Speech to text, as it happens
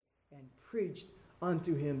and preached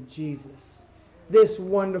unto him Jesus. This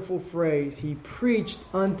wonderful phrase, he preached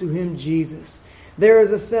unto him Jesus. There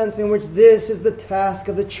is a sense in which this is the task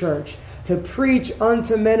of the church, to preach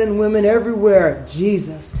unto men and women everywhere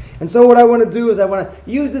Jesus. And so what I want to do is I want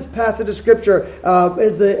to use this passage of Scripture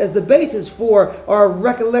as the basis for our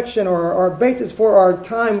recollection or our basis for our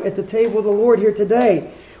time at the table of the Lord here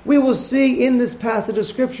today. We will see in this passage of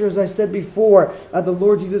Scripture, as I said before, the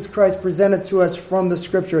Lord Jesus Christ presented to us from the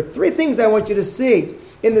Scripture. Three things I want you to see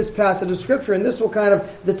in this passage of Scripture, and this will kind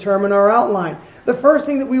of determine our outline. The first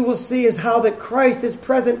thing that we will see is how that Christ is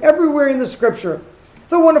present everywhere in the Scripture.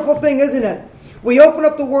 It's a wonderful thing, isn't it? We open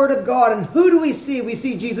up the Word of God, and who do we see? We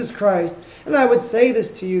see Jesus Christ. And I would say this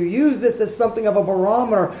to you, use this as something of a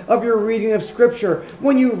barometer of your reading of Scripture.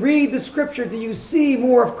 When you read the Scripture, do you see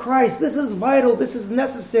more of Christ? This is vital. This is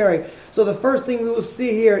necessary. So the first thing we will see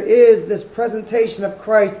here is this presentation of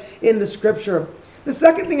Christ in the Scripture. The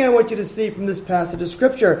second thing I want you to see from this passage of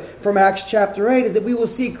Scripture, from Acts chapter 8, is that we will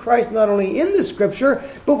see Christ not only in the Scripture,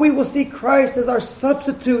 but we will see Christ as our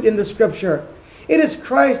substitute in the Scripture. It is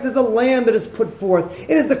Christ as a lamb that is put forth. It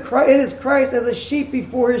is Christ as a sheep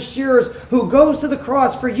before his shearers who goes to the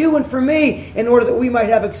cross for you and for me in order that we might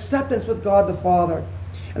have acceptance with God the Father.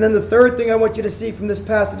 And then the third thing I want you to see from this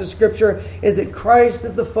passage of Scripture is that Christ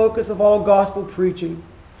is the focus of all gospel preaching.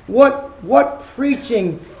 What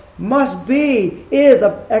preaching must be is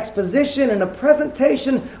an exposition and a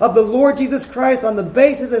presentation of the Lord Jesus Christ on the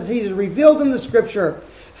basis as he's revealed in the Scripture.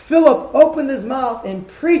 Philip opened his mouth and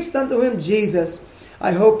preached unto him Jesus.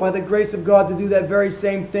 I hope by the grace of God to do that very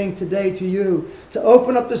same thing today to you. To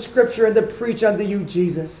open up the Scripture and to preach unto you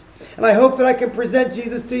Jesus. And I hope that I can present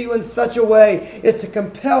Jesus to you in such a way as to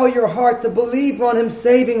compel your heart to believe on him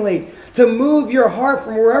savingly. To move your heart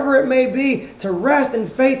from wherever it may be to rest in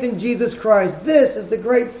faith in Jesus Christ. This is the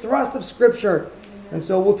great thrust of Scripture. And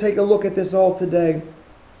so we'll take a look at this all today.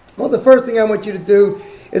 Well, the first thing I want you to do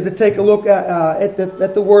is to take a look at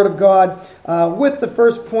the Word of God with the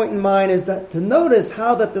first point in mind is that to notice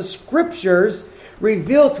how that the Scriptures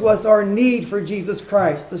reveal to us our need for Jesus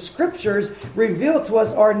Christ. The Scriptures reveal to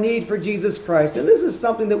us our need for Jesus Christ. And this is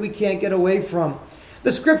something that we can't get away from.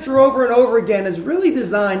 The Scripture over and over again is really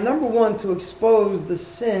designed, number one, to expose the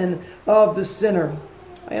sin of the sinner.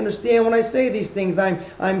 I understand when I say these things,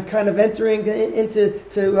 I'm kind of entering into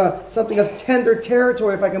something of tender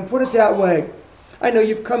territory, if I can put it that way. I know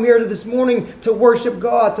you've come here this morning to worship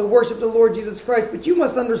God, to worship the Lord Jesus Christ, but you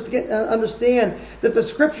must understand that the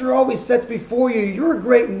Scripture always sets before you your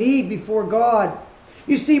great need before God.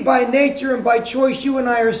 You see, by nature and by choice, you and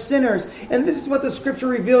I are sinners, and this is what the Scripture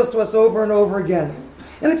reveals to us over and over again.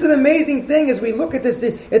 And it's an amazing thing as we look at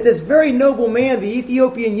this very noble man, the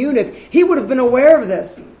Ethiopian eunuch. He would have been aware of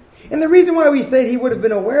this. And the reason why we say he would have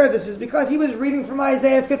been aware of this is because he was reading from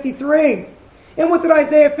Isaiah 53. And what did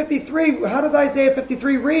Isaiah 53, how does Isaiah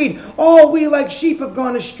 53 read? All we like sheep have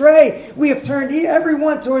gone astray. We have turned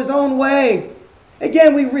everyone to his own way.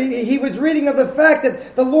 Again, he was reading of the fact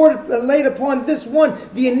that the Lord laid upon this one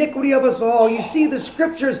the iniquity of us all. You see, the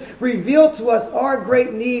Scriptures reveal to us our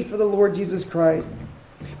great need for the Lord Jesus Christ.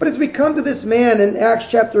 But as we come to this man in Acts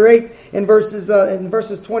chapter 8, in verses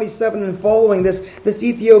 27 and following, this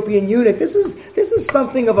Ethiopian eunuch, this is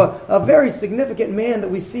something of a very significant man that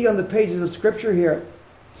we see on the pages of Scripture here.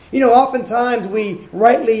 You know, oftentimes we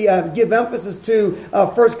rightly give emphasis to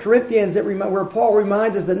 1 Corinthians where Paul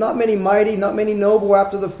reminds us that not many mighty, not many noble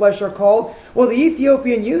after the flesh are called. Well, the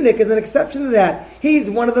Ethiopian eunuch is an exception to that. He's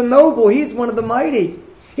one of the noble. He's one of the mighty.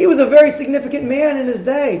 He was a very significant man in his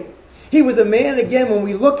day. He was a man, again, when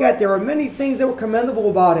we look at, there are many things that were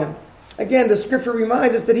commendable about him. Again, the Scripture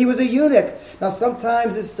reminds us that he was a eunuch. Now,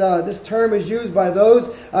 sometimes this term is used by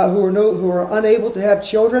those who are unable to have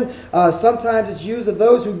children. Sometimes it's used of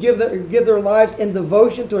those who give their lives in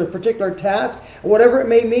devotion to a particular task, whatever it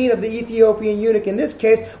may mean of the Ethiopian eunuch. In this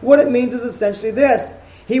case, what it means is essentially this.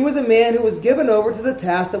 He was a man who was given over to the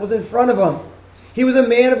task that was in front of him. He was a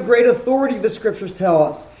man of great authority, the Scriptures tell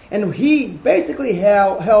us. And he basically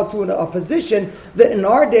held to a position that in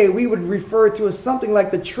our day we would refer to as something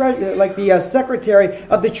like the secretary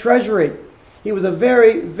of the treasury. He was a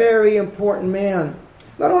very, very important man.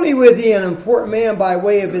 Not only was he an important man by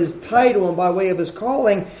way of his title and by way of his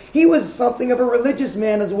calling, he was something of a religious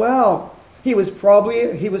man as well. He was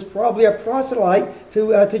probably a proselyte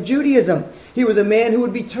to Judaism. He was a man who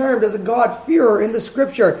would be termed as a God-fearer in the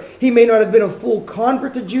Scripture. He may not have been a full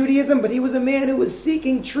convert to Judaism, but he was a man who was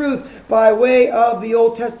seeking truth by way of the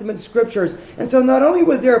Old Testament Scriptures. And so not only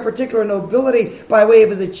was there a particular nobility by way of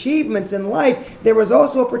his achievements in life, there was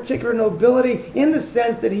also a particular nobility in the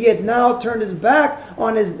sense that he had now turned his back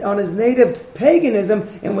on his native paganism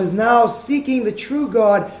and was now seeking the true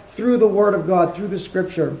God through the Word of God, through the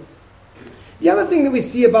Scripture. The other thing that we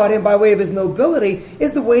see about him by way of his nobility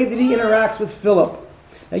is the way that he interacts with Philip.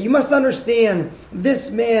 Now you must understand,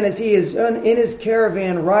 this man, as he is in his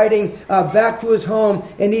caravan riding back to his home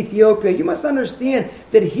in Ethiopia, you must understand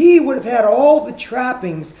that he would have had all the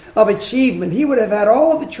trappings of achievement. He would have had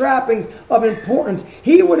all the trappings of importance.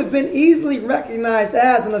 He would have been easily recognized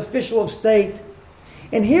as an official of state.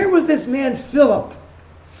 And here was this man, Philip,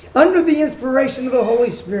 under the inspiration of the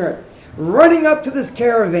Holy Spirit, running up to this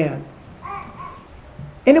caravan.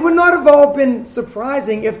 And it would not have all been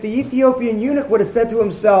surprising if the Ethiopian eunuch would have said to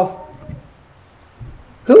himself,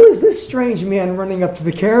 "Who is this strange man running up to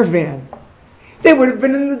the caravan?" They would have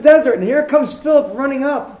been in the desert, and here comes Philip running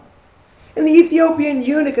up. And the Ethiopian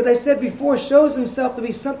eunuch, as I said before, shows himself to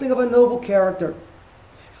be something of a noble character.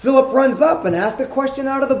 Philip runs up and asks a question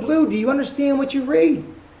out of the blue. "Do you understand what you read?"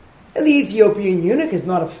 And the Ethiopian eunuch is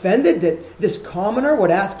not offended that this commoner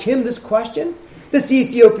would ask him this question. This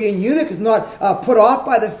Ethiopian eunuch is not put off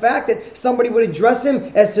by the fact that somebody would address him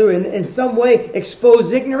as to in some way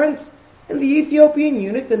expose ignorance. And the Ethiopian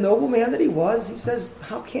eunuch, the noble man that he was, he says,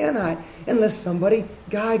 "How can I unless somebody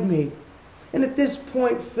guide me?" And at this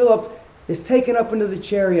point, Philip is taken up into the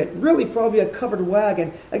chariot, really probably a covered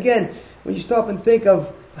wagon. Again, when you stop and think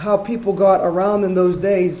of how people got around in those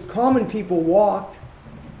days, common people walked.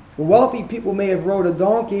 Wealthy people may have rode a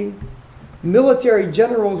donkey. Military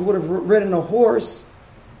generals would have ridden a horse.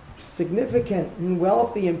 Significant and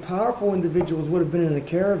wealthy and powerful individuals would have been in a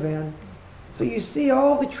caravan. So you see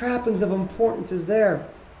all the trappings of importance is there.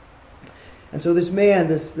 And so this man,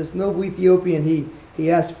 this noble Ethiopian,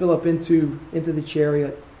 he asked Philip into the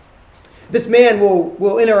chariot. This man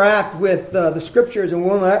will interact with the Scriptures and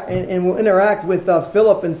will interact with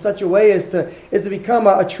Philip in such a way as to become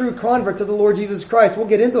a true convert to the Lord Jesus Christ. We'll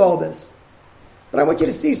get into all this. But I want you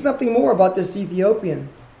to see something more about this Ethiopian.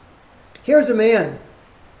 Here's a man,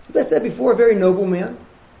 as I said before, a very noble man.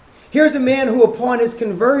 Here's a man who, upon his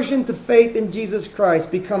conversion to faith in Jesus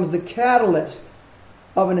Christ, becomes the catalyst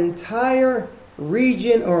of an entire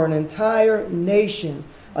region or an entire nation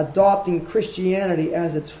adopting Christianity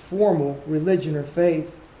as its formal religion or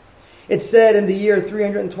faith. It said in the year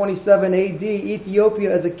 327 AD,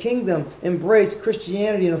 Ethiopia as a kingdom embraced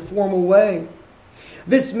Christianity in a formal way.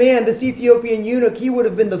 This man, this Ethiopian eunuch, he would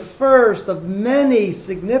have been the first of many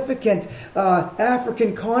significant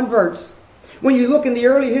African converts. When you look in the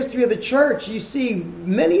early history of the church, you see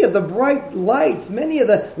many of the bright lights, many of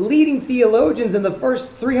the leading theologians in the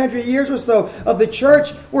first 300 years or so of the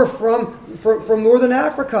church were from northern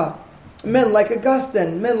Africa. Men like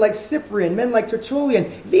Augustine, men like Cyprian, men like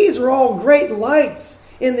Tertullian. These are all great lights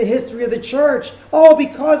in the history of the church, all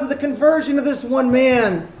because of the conversion of this one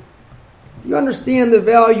man. Do you understand the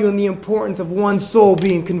value and the importance of one soul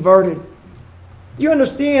being converted? Do you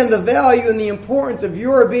understand the value and the importance of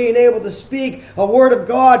your being able to speak a word of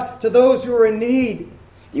God to those who are in need?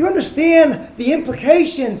 Do you understand the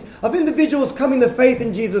implications of individuals coming to faith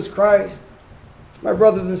in Jesus Christ? My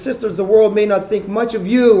brothers and sisters, the world may not think much of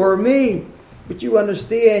you or me, but you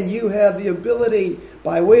understand you have the ability,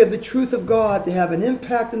 by way of the truth of God, to have an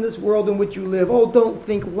impact in this world in which you live. Oh, don't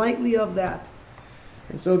think lightly of that.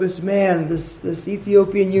 And so this man, this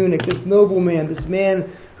Ethiopian eunuch, this noble man, this man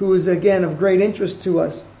who is, again, of great interest to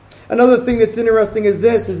us. Another thing that's interesting is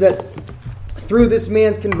that through this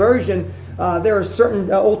man's conversion, there are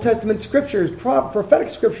certain Old Testament scriptures, prophetic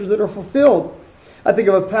scriptures that are fulfilled. I think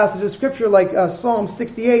of a passage of scripture like Psalm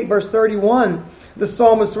 68, verse 31. The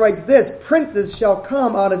psalmist writes this, "Princes shall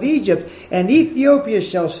come out of Egypt, and Ethiopia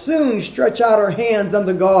shall soon stretch out her hands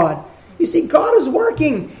unto God." You see, God is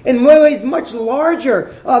working in ways much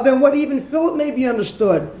larger than what even Philip maybe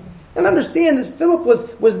understood. And understand that Philip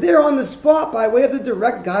was there on the spot by way of the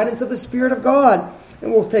direct guidance of the Spirit of God.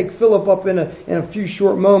 And we'll take Philip up in a few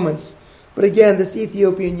short moments. But again, this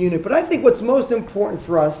Ethiopian eunuch. But I think what's most important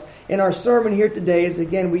for us in our sermon here today is,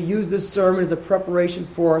 again, we use this sermon as a preparation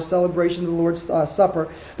for our celebration of the Lord's Supper.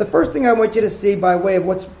 The first thing I want you to see by way of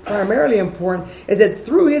what's primarily important is that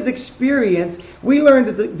through his experience, we learn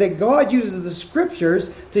that God uses the Scriptures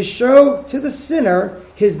to show to the sinner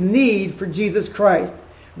his need for Jesus Christ.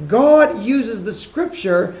 God uses the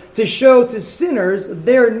Scripture to show to sinners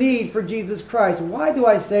their need for Jesus Christ. Why do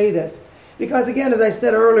I say this? Because again, as I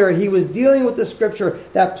said earlier, he was dealing with the scripture,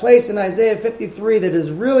 that place in Isaiah 53 that is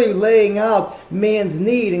really laying out man's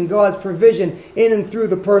need and God's provision in and through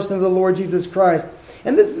the person of the Lord Jesus Christ.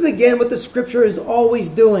 And this is again what the scripture is always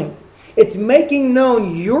doing. It's making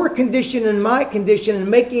known your condition and my condition and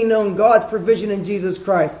making known God's provision in Jesus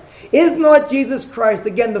Christ. Is not Jesus Christ,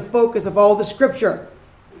 again, the focus of all the scripture?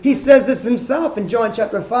 He says this himself in John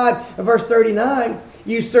chapter 5, verse 39.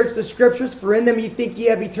 You search the scriptures, for in them ye think ye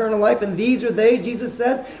have eternal life, and these are they, Jesus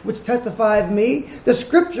says, which testify of me. The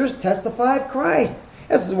scriptures testify of Christ.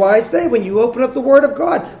 This is why I say, when you open up the Word of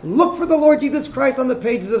God, look for the Lord Jesus Christ on the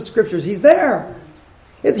pages of scriptures. He's there.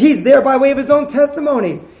 He's there by way of his own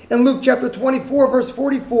testimony. In Luke chapter 24, verse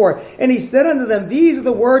 44, and he said unto them, these are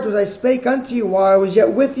the words which I spake unto you while I was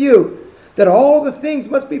yet with you, that all the things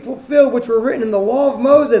must be fulfilled which were written in the law of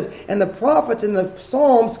Moses and the prophets and the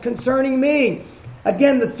Psalms concerning me.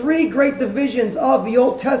 Again, the three great divisions of the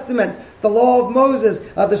Old Testament: the law of Moses,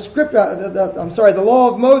 the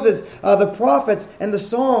law of Moses, the prophets, and the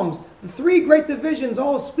Psalms. The three great divisions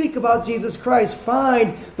all speak about Jesus Christ.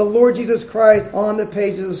 Find the Lord Jesus Christ on the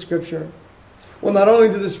pages of Scripture. Well, not only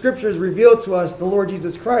do the Scriptures reveal to us the Lord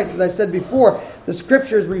Jesus Christ, as I said before, the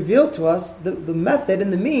Scriptures reveal to us the method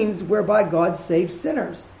and the means whereby God saves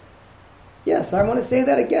sinners. Yes, I want to say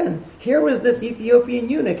that again. Here was this Ethiopian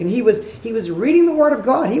eunuch, and he was reading the Word of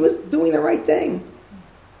God. He was doing the right thing.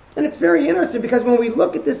 And it's very interesting because when we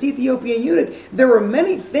look at this Ethiopian eunuch, there were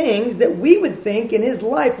many things that we would think in his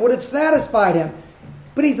life would have satisfied him.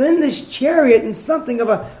 But he's in this chariot in something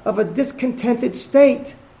of a discontented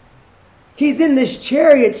state. He's in this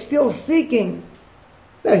chariot still seeking.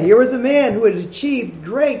 Now here was a man who had achieved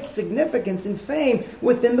great significance and fame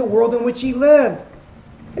within the world in which he lived.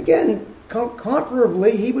 Again,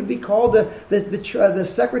 comparably, he would be called the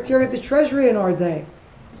Secretary of the Treasury in our day.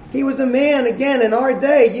 He was a man, again, in our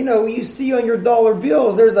day, you see on your dollar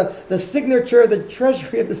bills, there's the signature of the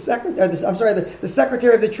Treasury of the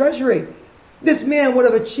Secretary of the Treasury. This man would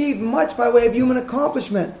have achieved much by way of human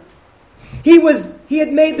accomplishment. He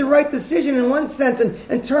had made the right decision in one sense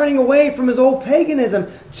and turning away from his old paganism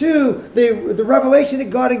to the revelation that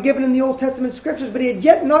God had given in the Old Testament Scriptures, but he had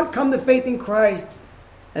yet not come to faith in Christ.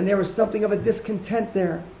 And there was something of a discontent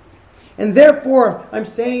there. And therefore, I'm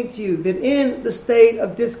saying to you that in the state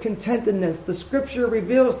of discontentedness, the Scripture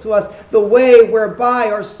reveals to us the way whereby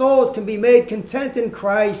our souls can be made content in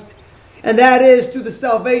Christ. And that is through the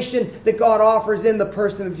salvation that God offers in the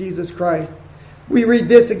person of Jesus Christ. We read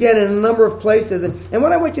this again in a number of places. And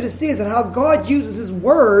what I want you to see is how God uses His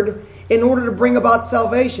Word in order to bring about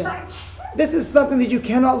salvation. This is something that you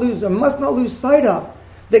cannot lose or must not lose sight of.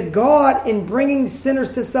 That God, in bringing sinners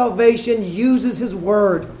to salvation, uses His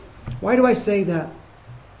Word. Why do I say that?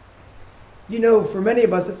 For many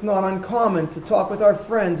of us, it's not uncommon to talk with our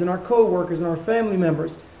friends and our co-workers and our family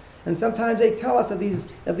members. And sometimes they tell us of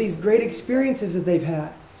these great experiences that they've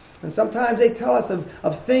had. And sometimes they tell us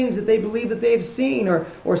of things that they believe that they've seen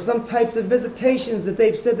or some types of visitations that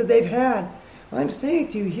they've said that they've had. I'm saying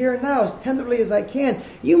to you here and now, as tenderly as I can,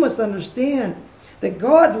 you must understand that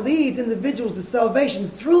God leads individuals to salvation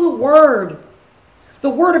through the Word.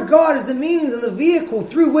 The Word of God is the means and the vehicle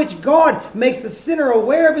through which God makes the sinner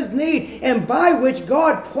aware of his need and by which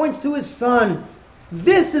God points to His Son.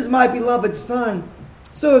 This is my beloved Son.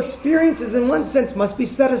 So experiences in one sense must be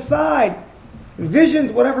set aside.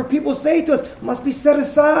 Visions, whatever people say to us, must be set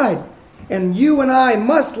aside. And you and I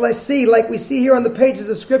must see, like we see here on the pages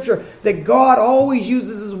of Scripture, that God always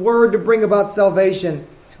uses His Word to bring about salvation.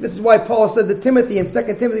 This is why Paul said to Timothy in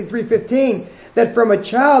 2 Timothy 3:15, that from a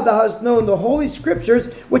child thou hast known the Holy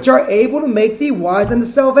Scriptures, which are able to make thee wise unto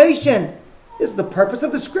salvation. This is the purpose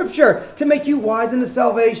of the Scripture, to make you wise unto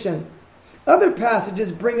salvation. Other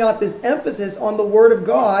passages bring out this emphasis on the Word of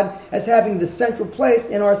God as having the central place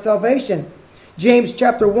in our salvation. James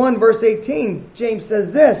chapter 1, verse 18, James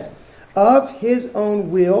says this, of His own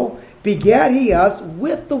will begat He us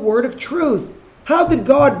with the word of truth. How did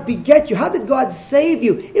God beget you? How did God save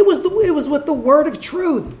you? It was with the word of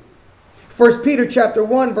truth. 1 Peter chapter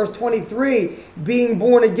 1, verse 23, being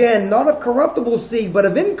born again, not of corruptible seed, but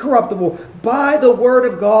of incorruptible, by the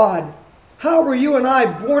word of God. How were you and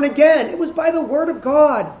I born again? It was by the word of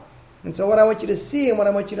God. And so what I want you to see and what I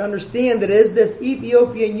want you to understand that is this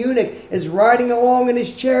Ethiopian eunuch is riding along in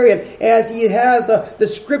his chariot as he has the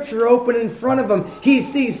Scripture open in front of him. He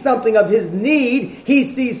sees something of his need. He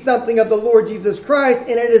sees something of the Lord Jesus Christ.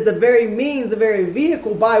 And it is the very means, the very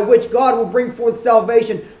vehicle by which God will bring forth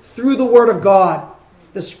salvation through the Word of God.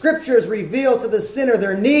 The Scriptures reveal to the sinner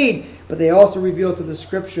their need, but they also reveal to the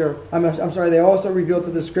Scripture, they also reveal to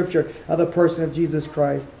the Scripture of the person of Jesus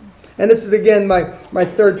Christ. And this is again my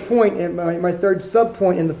third point and my third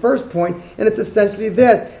sub-point in the first point, and it's essentially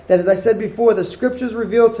this, that as I said before, the Scriptures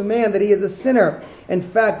reveal to man that he is a sinner. In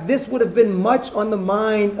fact, this would have been much on the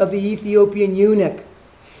mind of the Ethiopian eunuch.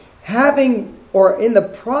 Having, or in the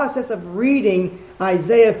process of reading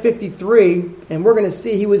Isaiah 53, and we're going to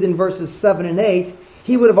see he was in verses 7 and 8,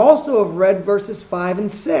 he would have also have read verses 5 and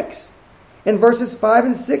 6. And verses 5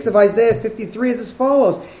 and 6 of Isaiah 53 is as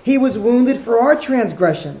follows. He was wounded for our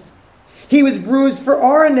transgressions. He was bruised for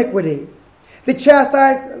our iniquity. The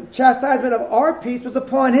chastisement of our peace was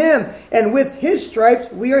upon him, and with his stripes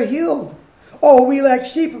we are healed. Oh, we like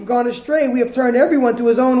sheep have gone astray. We have turned everyone to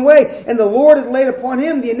his own way, and the Lord has laid upon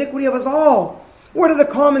him the iniquity of us all. What are the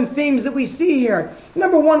common themes that we see here?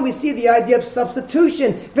 Number one, we see the idea of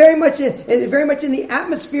substitution, very much in the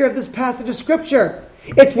atmosphere of this passage of Scripture.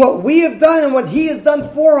 It's what we have done and what he has done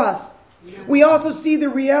for us. We also see the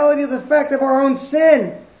reality of the fact of our own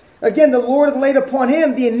sin. Again, the Lord has laid upon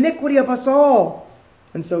him the iniquity of us all.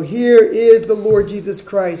 And so here is the Lord Jesus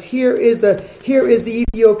Christ. Here is the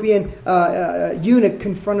Ethiopian eunuch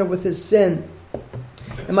confronted with his sin.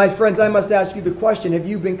 And my friends, I must ask you the question, have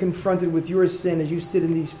you been confronted with your sin as you sit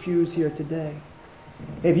in these pews here today?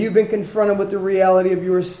 Have you been confronted with the reality of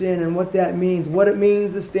your sin and what that means? What it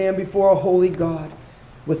means to stand before a holy God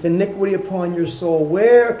with iniquity upon your soul?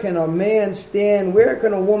 Where can a man stand? Where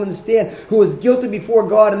can a woman stand who is guilty before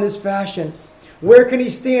God in this fashion? Where can he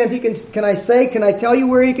stand? Can I tell you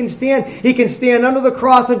where he can stand? He can stand under the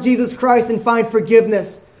cross of Jesus Christ and find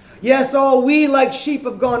forgiveness. Yes, all we like sheep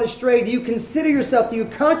have gone astray. Do you consider yourself, do you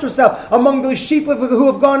count yourself among those sheep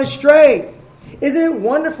who have gone astray? Isn't it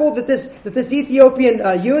wonderful that this Ethiopian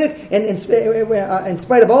eunuch, in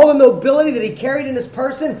spite of all the nobility that he carried in his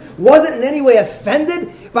person, wasn't in any way offended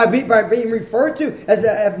by being referred to as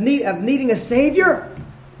of needing a Savior?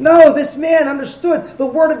 No, this man understood. The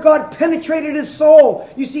Word of God penetrated his soul.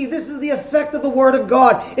 You see, this is the effect of the Word of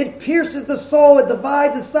God. It pierces the soul. It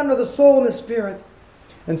divides asunder the soul and the spirit.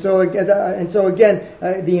 And so again,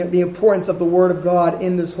 the importance of the Word of God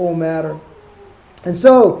in this whole matter. And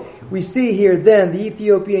so we see here then the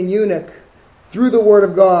Ethiopian eunuch, through the Word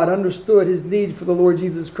of God, understood his need for the Lord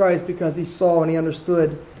Jesus Christ because he saw and he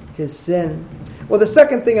understood his sin. Well, the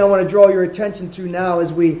second thing I want to draw your attention to now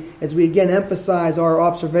as we again emphasize our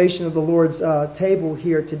observation of the Lord's table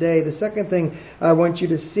here today, the second thing I want you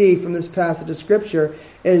to see from this passage of Scripture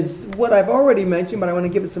is what I've already mentioned, but I want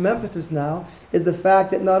to give it some emphasis now, is the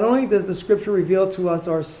fact that not only does the Scripture reveal to us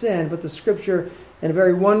our sin, but the Scripture, in a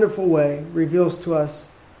very wonderful way, reveals to us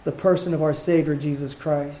the person of our Savior, Jesus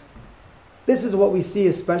Christ. This is what we see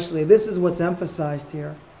especially. This is what's emphasized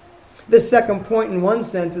here. This second point, in one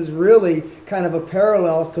sense, is really kind of a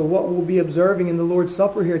parallel to what we'll be observing in the Lord's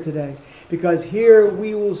Supper here today. Because here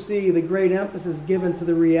we will see the great emphasis given to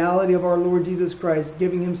the reality of our Lord Jesus Christ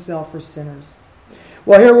giving himself for sinners.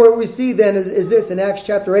 Well, here what we see then is this in Acts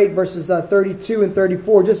chapter 8, verses 32 and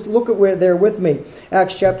 34. Just look at where there with me.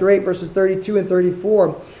 Acts chapter 8, verses 32 and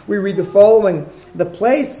 34. We read the following. The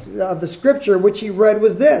place of the Scripture which he read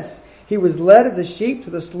was this. He was led as a sheep to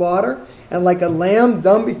the slaughter, and like a lamb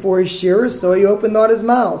dumb before his shearers, so he opened not his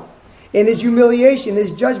mouth. In his humiliation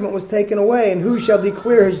his judgment was taken away, and who shall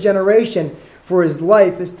declare his generation? For his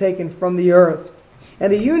life is taken from the earth.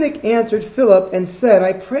 And the eunuch answered Philip and said,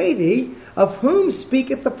 I pray thee, of whom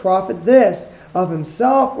speaketh the prophet this? Of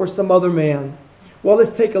himself or some other man? Well, let's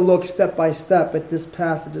take a look step by step at this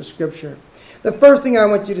passage of Scripture. The first thing I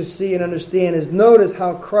want you to see and understand is notice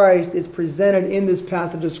how Christ is presented in this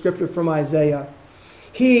passage of Scripture from Isaiah.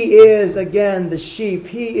 He is, again, the sheep.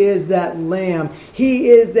 He is that lamb. He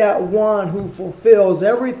is that one who fulfills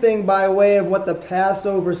everything by way of what the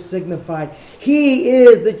Passover signified. He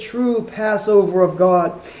is the true Passover of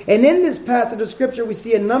God. And in this passage of Scripture, we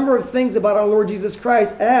see a number of things about our Lord Jesus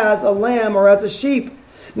Christ as a lamb or as a sheep.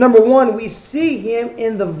 Number one, we see him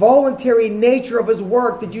in the voluntary nature of his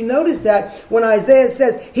work. Did you notice that when Isaiah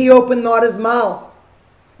says, he opened not his mouth?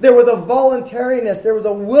 There was a voluntariness, there was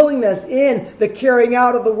a willingness in the carrying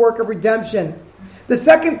out of the work of redemption. The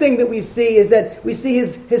second thing that we see is that we see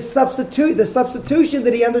the substitution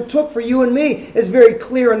that he undertook for you and me is very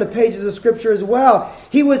clear in the pages of Scripture as well.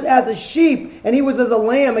 He was as a sheep and he was as a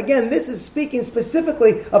lamb. Again, this is speaking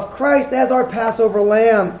specifically of Christ as our Passover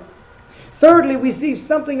lamb. Thirdly, we see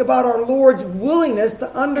something about our Lord's willingness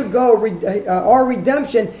to undergo our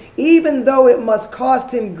redemption, even though it must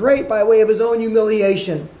cost him great by way of his own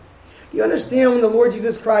humiliation. Do you understand when the Lord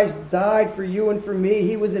Jesus Christ died for you and for me,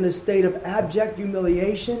 he was in a state of abject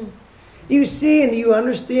humiliation? Do you see and do you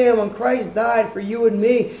understand when Christ died for you and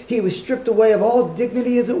me, He was stripped away of all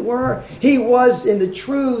dignity, as it were. He was, in the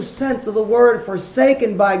true sense of the word,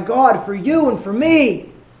 forsaken by God for you and for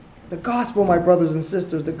me. The gospel, my brothers and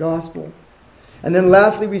sisters, the gospel. And then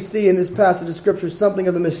lastly, we see in this passage of Scripture something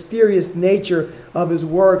of the mysterious nature of His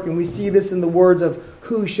work. And we see this in the words of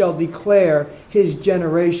who shall declare His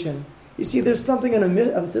generation. You see, there's something of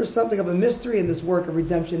a mystery in this work of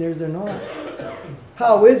redemption, is there not?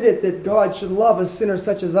 How is it that God should love a sinner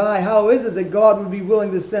such as I? How is it that God would be willing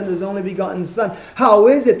to send His only begotten Son? How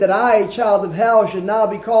is it that I, a child of hell, should now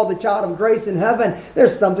be called the child of grace in heaven?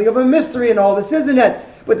 There's something of a mystery in all this, isn't it?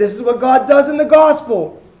 But this is what God does in the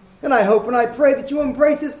gospel. And I hope and I pray that you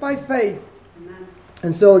embrace this by faith. Amen.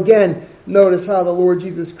 And so again, notice how the Lord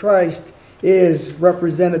Jesus Christ is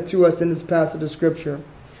represented to us in this passage of Scripture.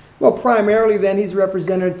 Well, primarily then, He's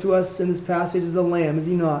represented to us in this passage as a lamb, is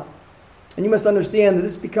He not? And you must understand that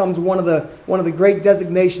this becomes one of the great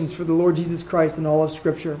designations for the Lord Jesus Christ in all of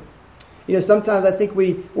Scripture. You know, sometimes I think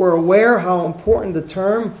we're aware how important the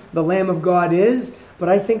term, the Lamb of God, is, but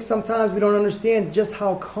I think sometimes we don't understand just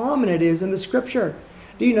how common it is in the Scripture.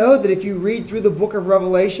 Do you know that if you read through the book of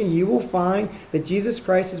Revelation, you will find that Jesus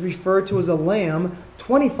Christ is referred to as a lamb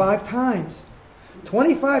 25 times.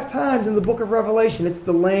 25 times in the book of Revelation, it's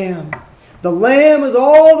the Lamb. The Lamb is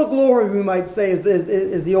all the glory, we might say, as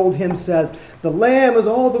the old hymn says. The Lamb is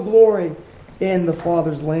all the glory in the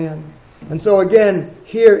Father's land. And so again,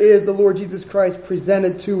 here is the Lord Jesus Christ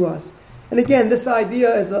presented to us. And again, this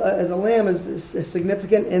idea as a lamb is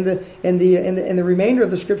significant in the remainder of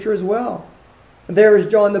the Scripture as well. There is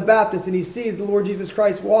John the Baptist, and he sees the Lord Jesus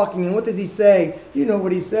Christ walking. And what does he say? You know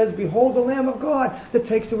what he says. Behold the Lamb of God that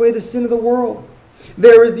takes away the sin of the world.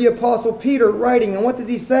 There is the Apostle Peter writing. And what does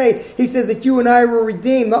he say? He says that you and I were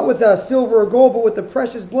redeemed, not with silver or gold, but with the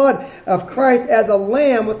precious blood of Christ as a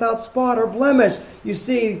lamb without spot or blemish. You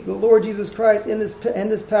see, the Lord Jesus Christ in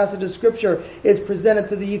this passage of Scripture is presented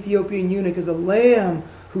to the Ethiopian eunuch as a lamb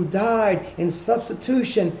who died in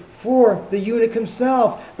substitution for the eunuch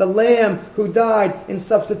himself. The Lamb who died in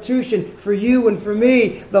substitution for you and for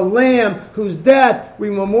me. The Lamb whose death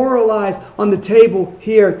we memorialize on the table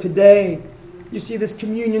here today. You see, this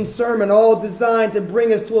communion sermon all designed to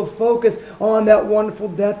bring us to a focus on that wonderful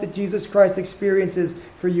death that Jesus Christ experiences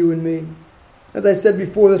for you and me. As I said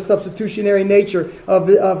before, the substitutionary nature of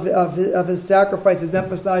His sacrifice is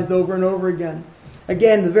emphasized over and over again.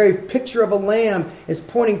 Again, the very picture of a lamb is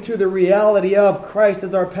pointing to the reality of Christ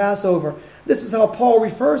as our Passover. This is how Paul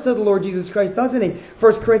refers to the Lord Jesus Christ, doesn't he?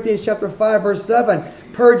 1 Corinthians chapter 5, verse 7.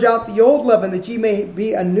 Purge out the old leaven, that ye may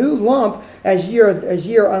be a new lump, as ye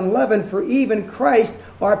are unleavened. For even Christ,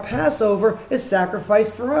 our Passover, is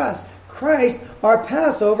sacrificed for us. Christ, our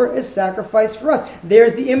Passover, is sacrificed for us.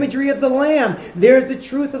 There's the imagery of the lamb. There's the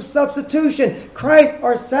truth of substitution. Christ,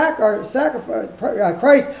 our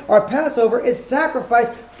Passover, is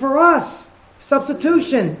sacrificed for us.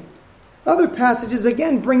 Substitution. Other passages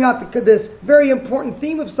again bring out this very important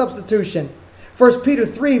theme of substitution. 1 Peter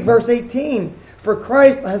 3, verse 18. For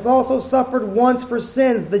Christ has also suffered once for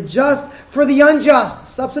sins, the just for the unjust.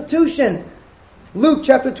 Substitution. Luke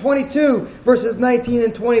chapter 22, verses 19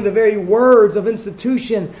 and 20, the very words of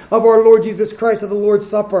institution of our Lord Jesus Christ of the Lord's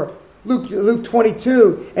Supper. Luke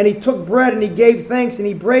 22, and he took bread and he gave thanks and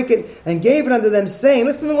he brake it and gave it unto them, saying,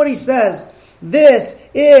 listen to what he says, this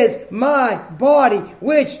is my body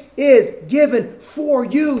which is given for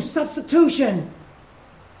you. Substitution.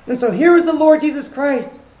 And so here is the Lord Jesus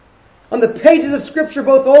Christ on the pages of Scripture,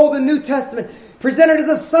 both Old and New Testament, presented as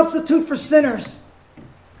a substitute for sinners.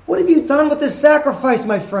 What have you done with this sacrifice,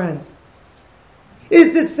 my friends?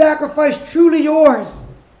 Is this sacrifice truly yours?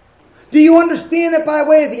 Do you understand it by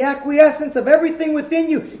way of the acquiescence of everything within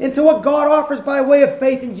you into what God offers by way of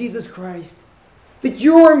faith in Jesus Christ? That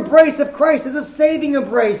your embrace of Christ is a saving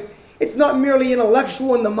embrace. It's not merely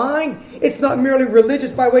intellectual in the mind. It's not merely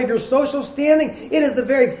religious by way of your social standing. It is the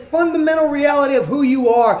very fundamental reality of who you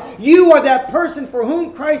are. You are that person for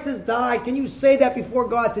whom Christ has died. Can you say that before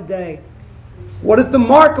God today? What is the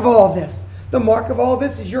mark of all this? The mark of all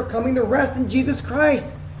this is you're coming to rest in Jesus Christ.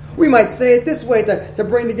 We might say it this way to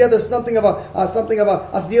bring together something of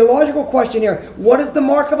a theological question here. What is the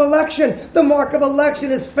mark of election? The mark of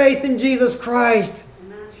election is faith in Jesus Christ.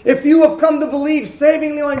 Amen. If you have come to believe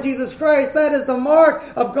savingly on Jesus Christ, that is the mark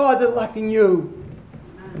of God's electing you.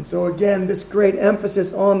 Amen. And so again, this great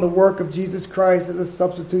emphasis on the work of Jesus Christ as a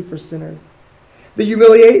substitute for sinners. The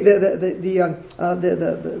humiliating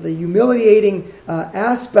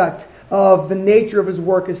aspect of the nature of His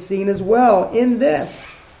work is seen as well in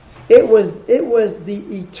this. It was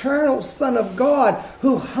the eternal Son of God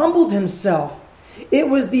who humbled Himself. It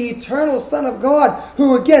was the eternal Son of God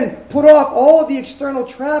who, again, put off all the external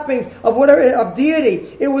trappings of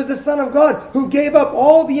deity. It was the Son of God who gave up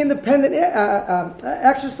all the independent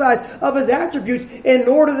exercise of his attributes in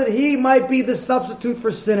order that he might be the substitute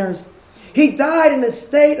for sinners. He died in a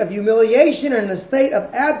state of humiliation and in a state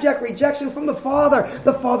of abject rejection from the Father.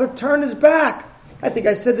 The Father turned his back. I think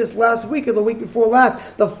I said this last week or the week before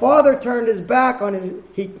last. The Father turned his back on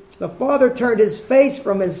the Father turned his face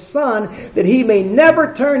from his Son that he may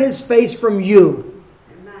never turn his face from you.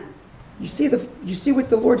 Amen. You see what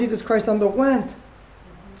the Lord Jesus Christ underwent.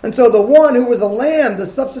 And so the one who was a lamb, the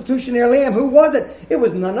substitutionary lamb, who was it? It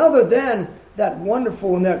was none other than that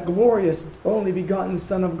wonderful and that glorious only begotten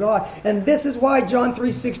Son of God. And this is why John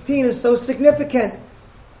 3:16 is so significant.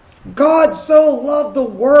 God so loved the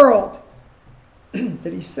world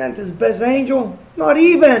that he sent his best angel? Not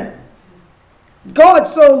even. God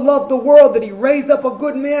so loved the world that he raised up a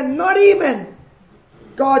good man? Not even.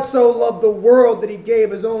 God so loved the world that he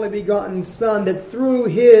gave his only begotten Son, that through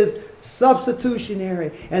his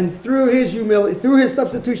substitutionary and through his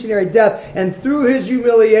substitutionary death and through his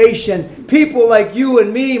humiliation, people like you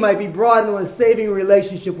and me might be brought into a saving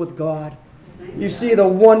relationship with God. You see the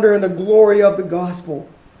wonder and the glory of the gospel.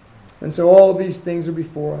 And so all these things are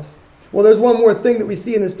before us. Well, there's one more thing that we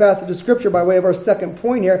see in this passage of Scripture by way of our second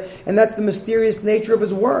point here, and that's the mysterious nature of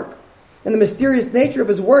his work. And the mysterious nature of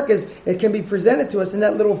his work it can be presented to us in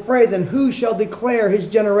that little phrase, and who shall declare his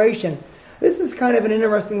generation? This is kind of an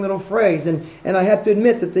interesting little phrase, and I have to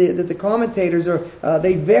admit that the commentators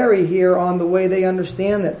they vary here on the way they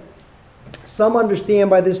understand it. Some understand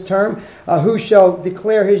by this term, who shall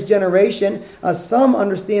declare his generation. Some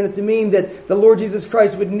understand it to mean that the Lord Jesus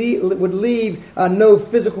Christ would leave no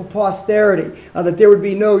physical posterity, that there would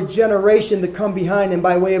be no generation to come behind him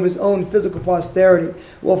by way of his own physical posterity.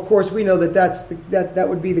 Well, of course, we know that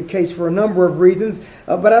would be the case for a number of reasons,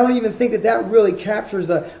 but I don't even think that really captures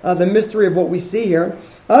the mystery of what we see here.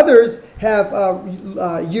 Others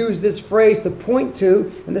have used this phrase to point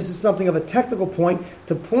to, and this is something of a technical point,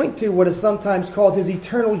 to point to what is sometimes called his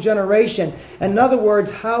eternal generation. In other words,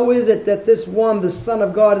 how is it that this one, the Son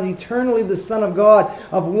of God, is eternally the Son of God,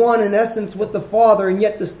 of one in essence with the Father, and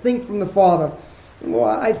yet distinct from the Father? Well,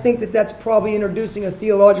 I think that's probably introducing a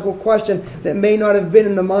theological question that may not have been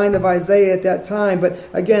in the mind of Isaiah at that time, but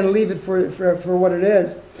again, leave it for what it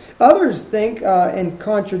is. Others think, in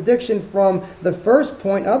contradiction from the first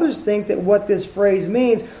point, others think that what this phrase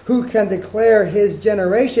means, who can declare his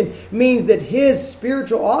generation, means that his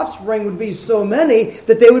spiritual offspring would be so many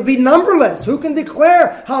that they would be numberless. Who can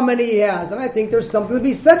declare how many he has? And I think there's something to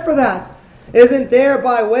be said for that. Isn't there,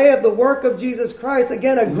 by way of the work of Jesus Christ,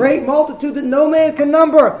 again, a great multitude that no man can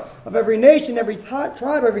number, of every nation, every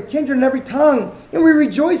tribe, every kindred, and every tongue? And we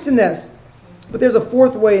rejoice in this. But there's a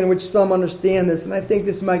fourth way in which some understand this, and I think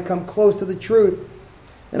this might come close to the truth.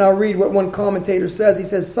 And I'll read what one commentator says. He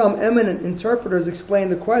says, some eminent interpreters explain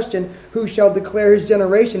the question, who shall declare his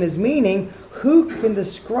generation, as meaning, who can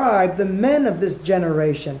describe the men of this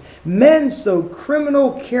generation? Men so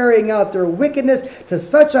criminal, carrying out their wickedness to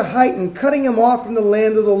such a height and cutting him off from the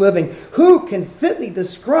land of the living. Who can fitly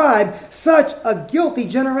describe such a guilty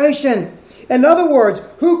generation? In other words,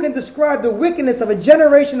 who can describe the wickedness of a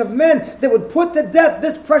generation of men that would put to death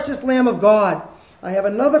this precious Lamb of God? I have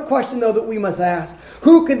another question, though, that we must ask.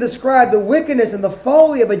 Who can describe the wickedness and the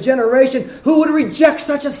folly of a generation who would reject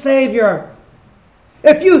such a Savior?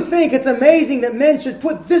 If you think it's amazing that men should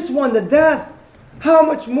put this one to death, how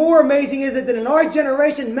much more amazing is it that in our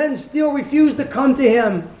generation men still refuse to come to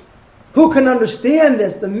him? Who can understand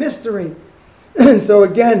this, the mystery? And so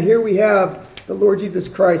again, here we have the Lord Jesus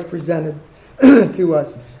Christ presented to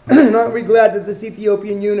us. And aren't we glad that this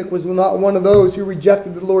Ethiopian eunuch was not one of those who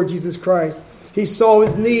rejected the Lord Jesus Christ? He saw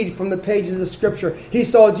his need from the pages of Scripture. He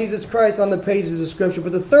saw Jesus Christ on the pages of Scripture.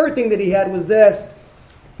 But the third thing that he had was this.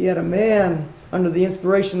 He had a man under the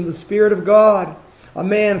inspiration of the Spirit of God. A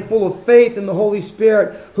man full of faith in the Holy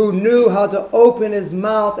Spirit who knew how to open his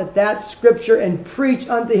mouth at that Scripture and preach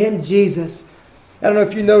unto him Jesus. I don't know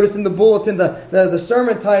if you noticed in the bulletin, the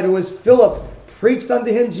sermon title was Philip preached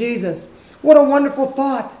unto him Jesus. What a wonderful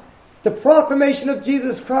thought. The proclamation of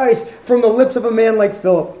Jesus Christ from the lips of a man like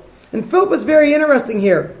Philip. And Philip is very interesting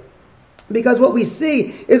here, because what we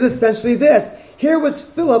see is essentially this. Here was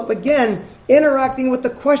Philip, again, interacting with the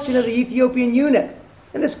question of the Ethiopian eunuch.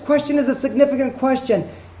 And this question is a significant question.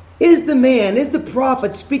 Is the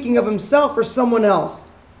prophet speaking of himself or someone else?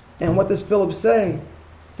 And what does Philip say?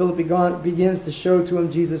 Philip begins to show to him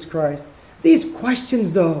Jesus Christ. These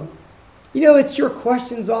questions, though, it's your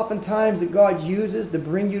questions oftentimes that God uses to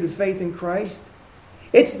bring you to faith in Christ.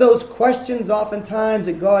 It's those questions oftentimes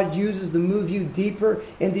that God uses to move you deeper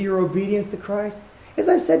into your obedience to Christ. As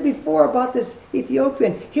I said before about this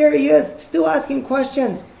Ethiopian, here he is, still asking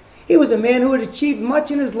questions. He was a man who had achieved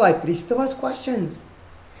much in his life, but he still has questions.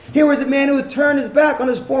 Here was a man who had turned his back on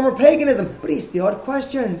his former paganism, but he still had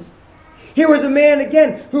questions. Here was a man,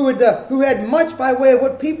 again, who had much by way of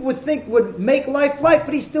what people would think would make life,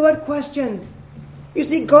 but he still had questions. You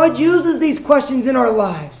see, God uses these questions in our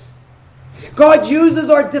lives. God uses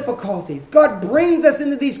our difficulties. God brings us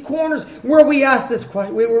into these corners where we ask these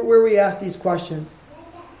questions.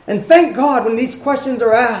 And thank God when these questions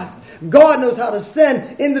are asked, God knows how to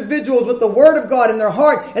send individuals with the Word of God in their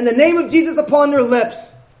heart and the name of Jesus upon their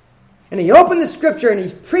lips. And he opened the Scripture and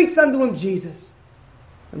he preached unto him Jesus.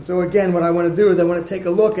 And so again, what I want to do is I want to take a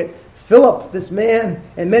look at Philip, this man,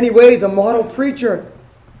 in many ways a model preacher.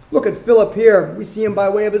 Look at Philip here. We see him by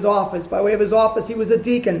way of his office. By way of his office, he was a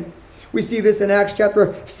deacon. We see this in Acts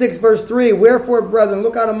chapter 6, verse 3. Wherefore, brethren,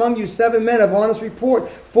 look out among you 7 men of honest report,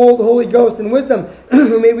 full of the Holy Ghost and wisdom,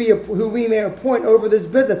 who we may appoint over this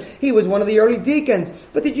business. He was one of the early deacons.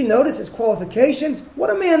 But did you notice his qualifications? What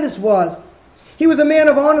a man this was. He was a man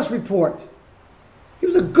of honest report. He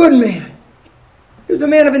was a good man. He was a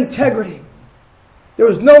man of integrity. There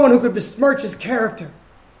was no one who could besmirch his character.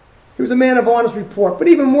 He was a man of honest report. But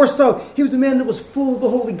even more so, he was a man that was full of the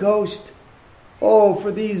Holy Ghost. Oh,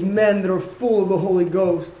 for these men that are full of the Holy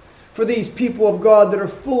Ghost. For these people of God that are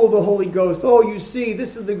full of the Holy Ghost. Oh, you see,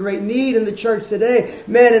 this is the great need in the church today.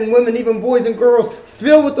 Men and women, even boys and girls,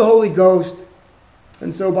 filled with the Holy Ghost.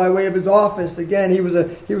 And so by way of his office, again, he was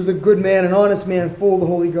a good man, an honest man, full of the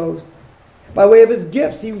Holy Ghost. By way of his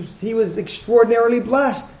gifts, he was extraordinarily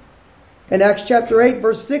blessed. In Acts chapter 8,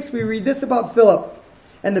 verse 6, we read this about Philip.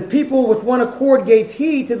 And the people with one accord gave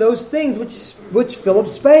heed to those things which Philip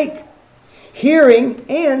spake, hearing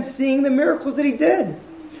and seeing the miracles that he did.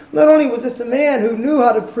 Not only was this a man who knew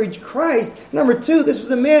how to preach Christ, number 2, this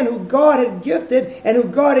was a man who God had gifted and who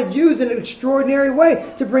God had used in an extraordinary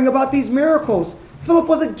way to bring about these miracles. Philip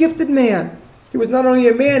was a gifted man. He was not only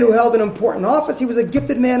a man who held an important office, he was a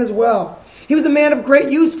gifted man as well. He was a man of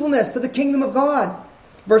great usefulness to the kingdom of God.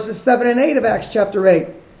 Verses 7 and 8 of Acts chapter 8.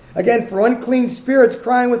 Again, for unclean spirits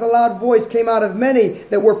crying with a loud voice came out of many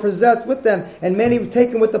that were possessed with them, and many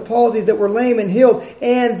taken with the palsies that were lame and healed,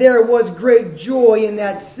 and there was great joy in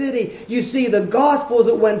that city. You see, the gospels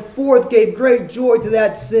that went forth gave great joy to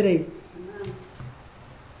that city.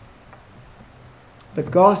 The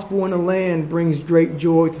gospel in the land brings great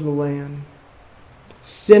joy to the land.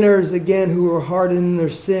 Sinners, again, who are hardened in their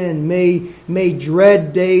sin may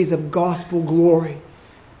dread days of gospel glory.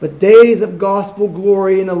 But days of gospel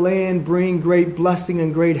glory in a land bring great blessing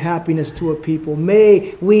and great happiness to a people.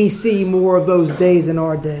 May we see more of those days in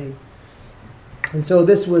our day. And so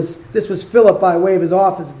this was Philip by way of his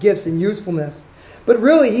office, gifts, and usefulness. But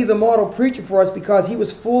really, he's a model preacher for us because he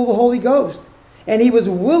was full of the Holy Ghost. And he was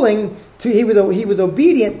willing to, he was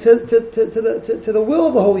obedient to the will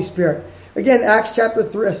of the Holy Spirit. Again, Acts chapter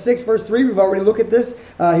 6, verse 3, we've already looked at this.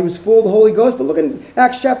 He was full of the Holy Ghost. But look at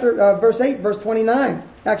Acts chapter verse 8, verse 29.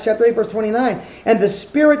 Acts chapter 8, verse 29. And the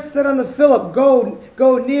Spirit said unto Philip,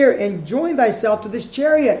 Go near and join thyself to this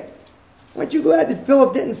chariot. Aren't you glad that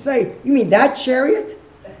Philip didn't say, you mean that chariot?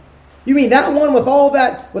 You mean that one with all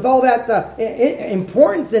that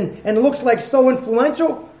importance and looks like so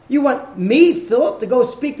influential? You want me, Philip, to go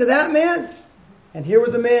speak to that man? And here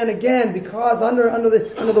was a man, again, because under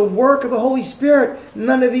the work of the Holy Spirit,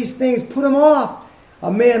 none of these things put him off.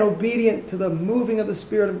 A man obedient to the moving of the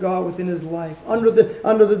Spirit of God within his life, under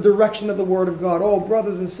the direction of the Word of God. Oh,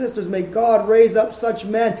 brothers and sisters, may God raise up such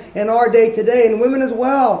men in our day today, and women as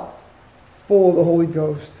well, full of the Holy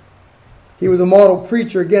Ghost. He was a model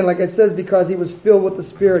preacher, again, like I said, because he was filled with the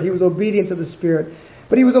Spirit. He was obedient to the Spirit.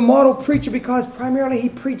 But he was a model preacher because primarily he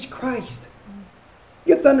preached Christ.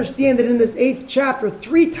 You have to understand that in this 8th chapter,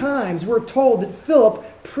 3 times we're told that Philip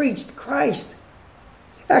preached Christ.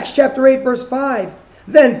 Acts chapter 8, verse 5.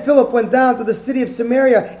 Then Philip went down to the city of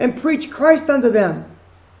Samaria and preached Christ unto them.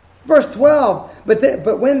 Verse 12.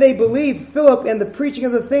 But when they believed Philip and the preaching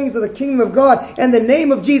of the things of the kingdom of God and the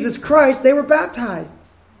name of Jesus Christ, they were baptized.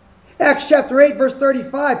 Acts chapter 8, verse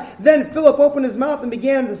 35. Then Philip opened his mouth and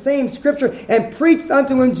began the same scripture and preached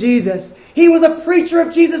unto him Jesus. He was a preacher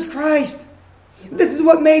of Jesus Christ. This is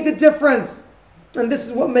what made the difference. And this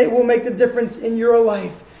is what will make the difference in your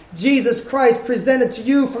life. Jesus Christ presented to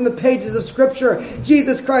you from the pages of Scripture.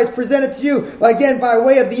 Jesus Christ presented to you, again, by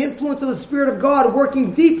way of the influence of the Spirit of God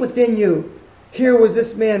working deep within you. Here was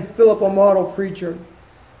this man, Philip, a model preacher.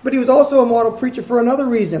 But he was also a model preacher for another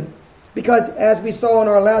reason. Because as we saw in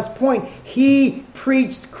our last point, he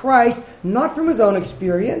preached Christ not from his own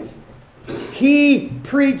experience. He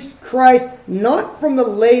preached Christ not from the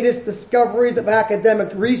latest discoveries of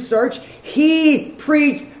academic research. He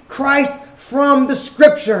preached Christ from the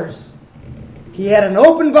Scriptures. He had an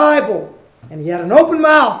open Bible and he had an open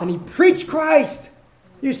mouth and he preached Christ.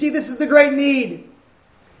 You see, this is the great need.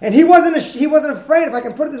 And he wasn't afraid, if I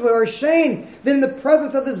can put it this way, or ashamed that in the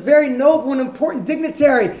presence of this very noble and important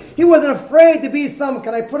dignitary, he wasn't afraid to be some,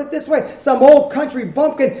 can I put it this way, some old country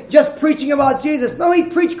bumpkin just preaching about Jesus. No, he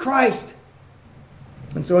preached Christ.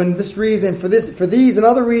 And so in this reason, for these and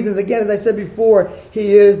other reasons, again, as I said before,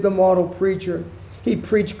 he is the model preacher. He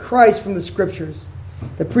preached Christ from the Scriptures.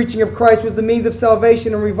 The preaching of Christ was the means of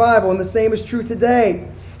salvation and revival, and the same is true today.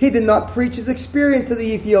 He did not preach his experience to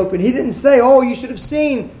the Ethiopian. He didn't say, oh, you should have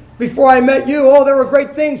seen before I met you. Oh, there were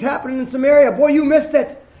great things happening in Samaria. Boy, you missed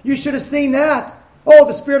it. You should have seen that. Oh,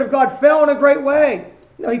 the Spirit of God fell in a great way.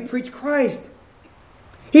 No, he preached Christ.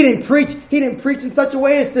 He didn't preach in such a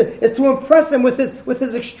way as to impress him with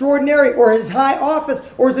his extraordinary or his high office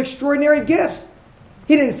or his extraordinary gifts.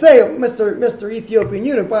 He didn't say, Mr. Ethiopian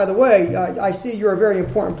eunuch, by the way, I see you're a very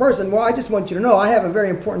important person. Well, I just want you to know I have a very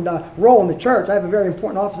important role in the church. I have a very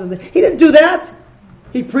important office. He didn't do that.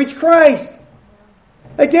 He preached Christ.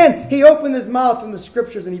 Again, he opened his mouth from the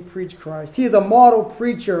Scriptures and he preached Christ. He is a model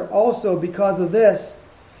preacher also because of this.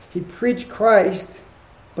 He preached Christ,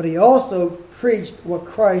 but he also preached what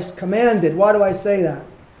Christ commanded. Why do I say that?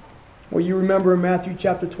 Well, you remember in Matthew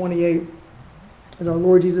chapter 28, as our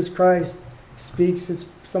Lord Jesus Christ speaks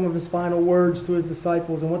some of his final words to his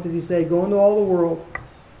disciples. And what does he say? Go into all the world,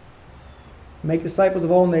 make disciples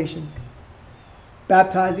of all nations,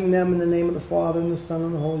 baptizing them in the name of the Father and the Son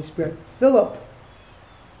and the Holy Spirit. Philip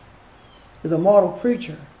is a model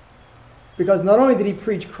preacher because not only did he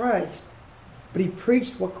preach Christ, but he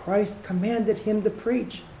preached what Christ commanded him to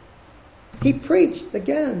preach. He preached,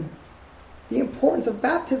 again, the importance of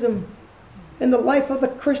baptism in the life of the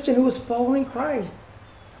Christian who is following Christ.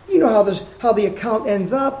 You know how the account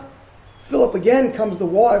ends up. Philip again comes to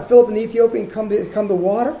water. Philip and the Ethiopian come to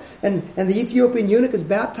water, and the Ethiopian eunuch is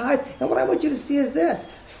baptized. And what I want you to see is this.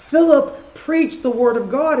 Philip preached the Word of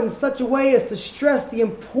God in such a way as to stress the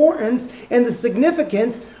importance and the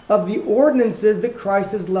significance of the ordinances that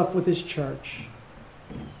Christ has left with his church.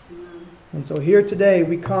 And so here today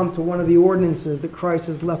we come to one of the ordinances that Christ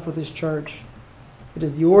has left with his church. It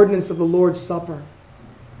is the ordinance of the Lord's Supper.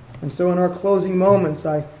 And so in our closing moments,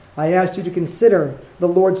 I asked you to consider the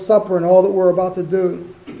Lord's Supper and all that we're about to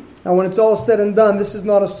do. Now when it's all said and done, this is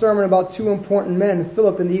not a sermon about two important men,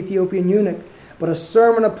 Philip and the Ethiopian eunuch, but a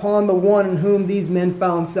sermon upon the one in whom these men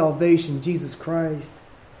found salvation, Jesus Christ.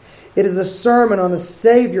 It is a sermon on a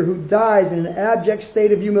Savior who dies in an abject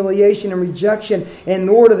state of humiliation and rejection in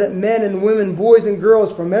order that men and women, boys and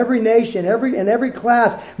girls from every nation, every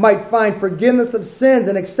class might find forgiveness of sins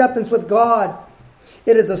and acceptance with God.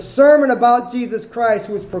 It is a sermon about Jesus Christ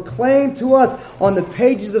who is proclaimed to us on the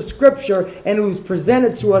pages of Scripture and who is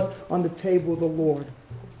presented to us on the table of the Lord.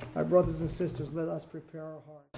 My brothers and sisters, let us prepare our hearts.